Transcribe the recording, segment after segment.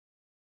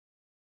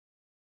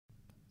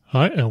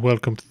Hi and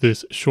welcome to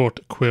this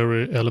short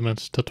query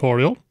elements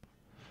tutorial.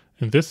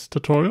 In this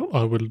tutorial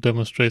I will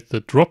demonstrate the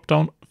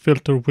drop-down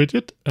filter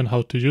widget and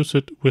how to use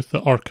it with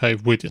the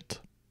archive widget.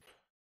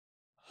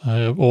 I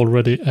have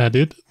already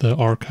added the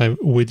archive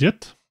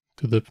widget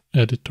to the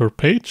editor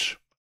page.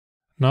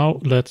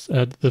 Now let's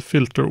add the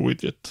filter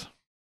widget.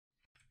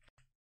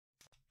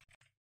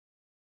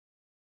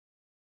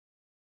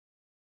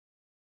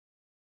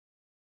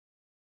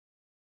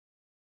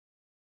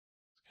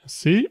 You can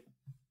see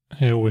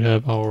here we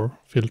have our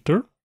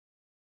filter.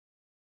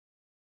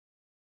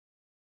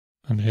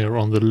 And here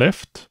on the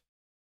left,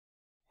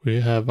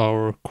 we have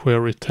our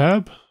query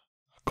tab,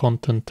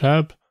 content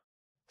tab,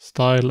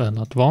 style and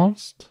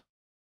advanced.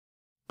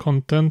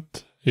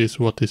 Content is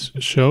what is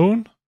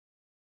shown.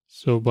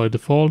 So by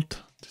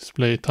default,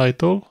 display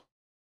title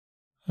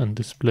and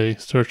display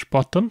search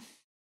button.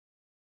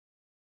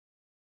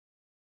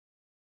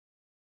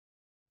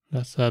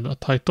 Let's add a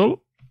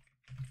title.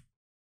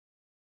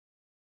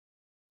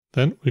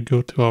 Then we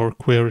go to our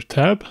query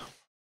tab.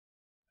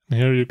 And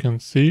here you can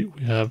see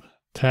we have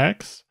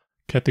tags,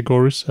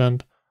 categories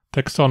and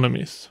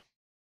taxonomies.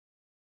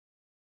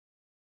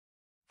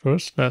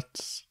 First,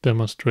 let's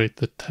demonstrate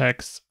the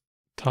tags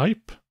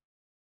type.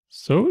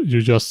 So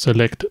you just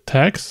select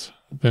tags,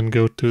 then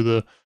go to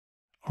the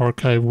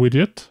archive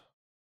widget.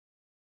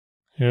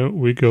 Here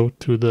we go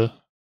to the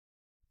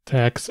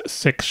tags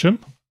section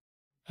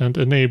and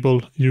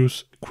enable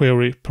use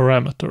query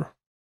parameter.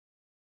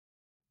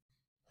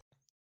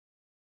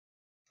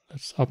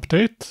 Let's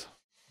update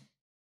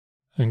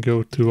and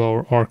go to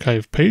our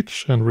archive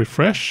page and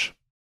refresh.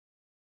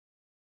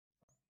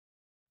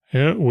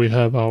 Here we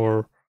have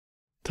our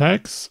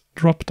tags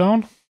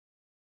drop-down.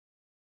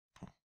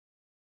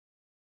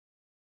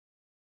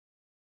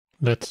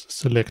 Let's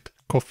select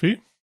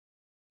coffee,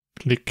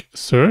 click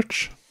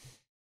search,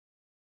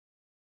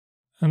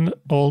 and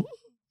all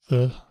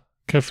the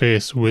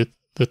cafes with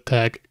the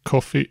tag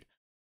coffee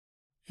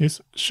is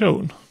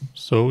shown.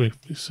 So if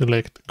we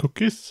select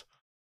cookies,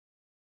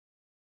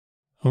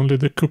 only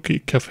the cookie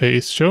cafe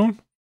is shown.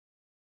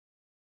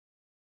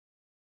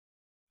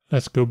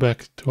 Let's go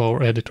back to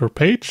our editor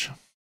page.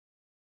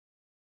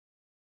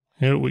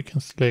 Here we can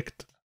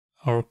select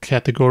our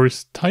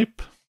categories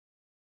type.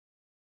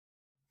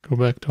 Go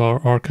back to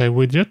our archive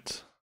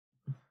widget.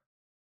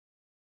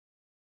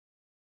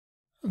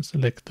 And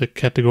select the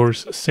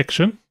categories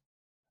section.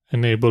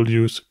 Enable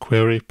use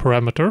query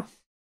parameter.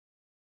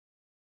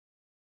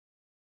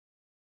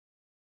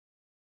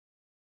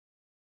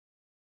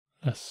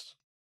 Let's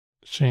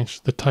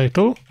change the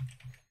title.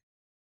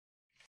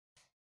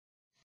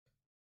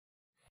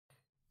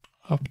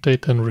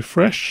 Update and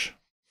refresh.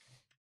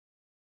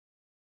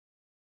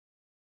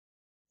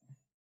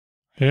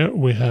 Here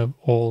we have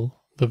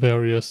all the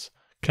various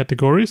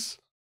categories.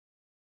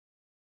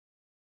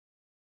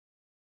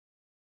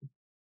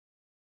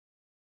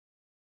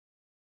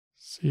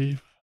 See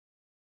if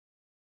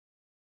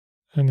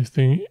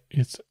anything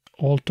is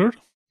altered.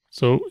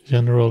 So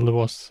general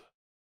was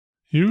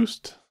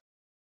used.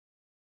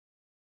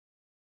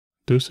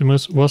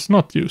 Decimus was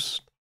not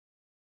used.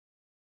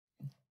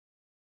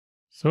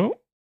 So,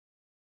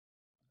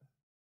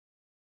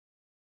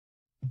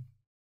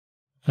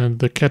 and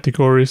the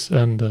categories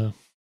and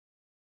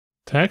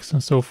tags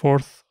and so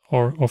forth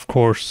are of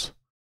course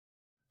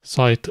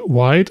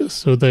site-wide,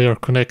 so they are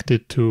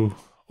connected to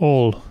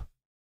all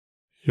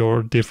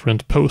your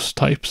different post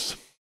types.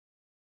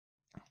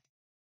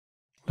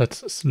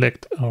 Let's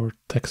select our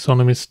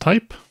taxonomies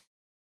type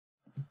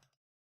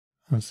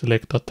and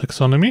select a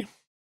taxonomy.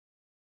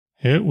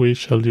 Here we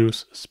shall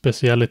use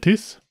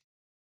specialities.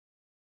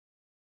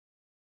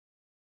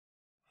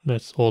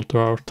 Let's alter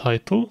our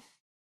title.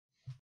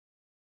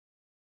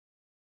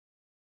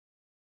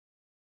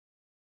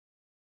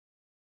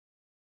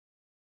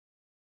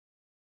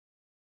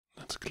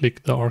 Let's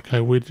click the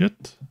archive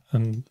widget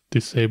and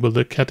disable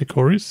the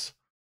categories.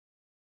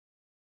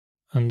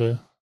 And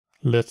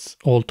let's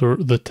alter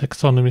the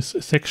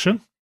taxonomies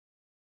section.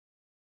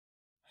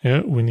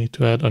 Here we need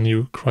to add a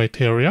new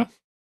criteria.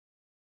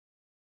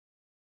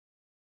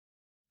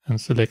 And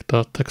select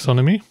a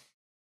taxonomy.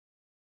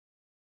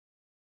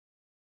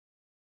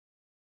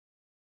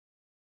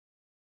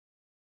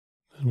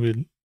 And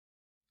we'll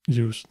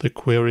use the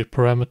query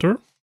parameter.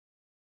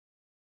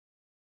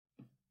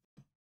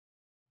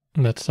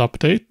 Let's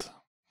update.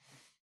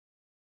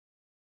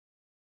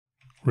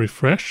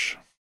 Refresh.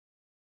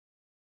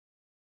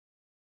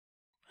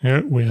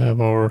 Here we have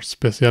our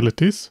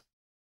specialities.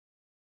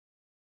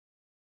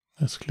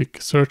 Let's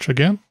click search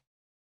again.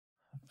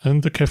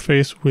 And the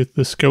cafes with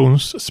the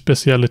scones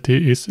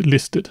speciality is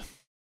listed.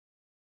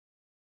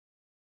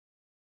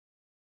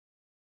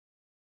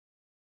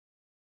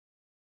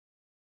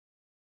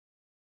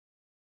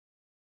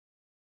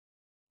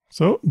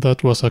 So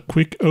that was a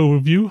quick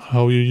overview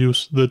how you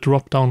use the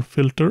drop-down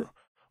filter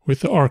with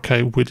the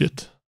archive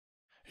widget.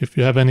 If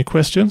you have any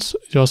questions,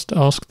 just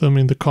ask them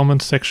in the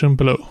comment section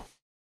below.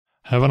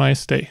 Have a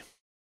nice day.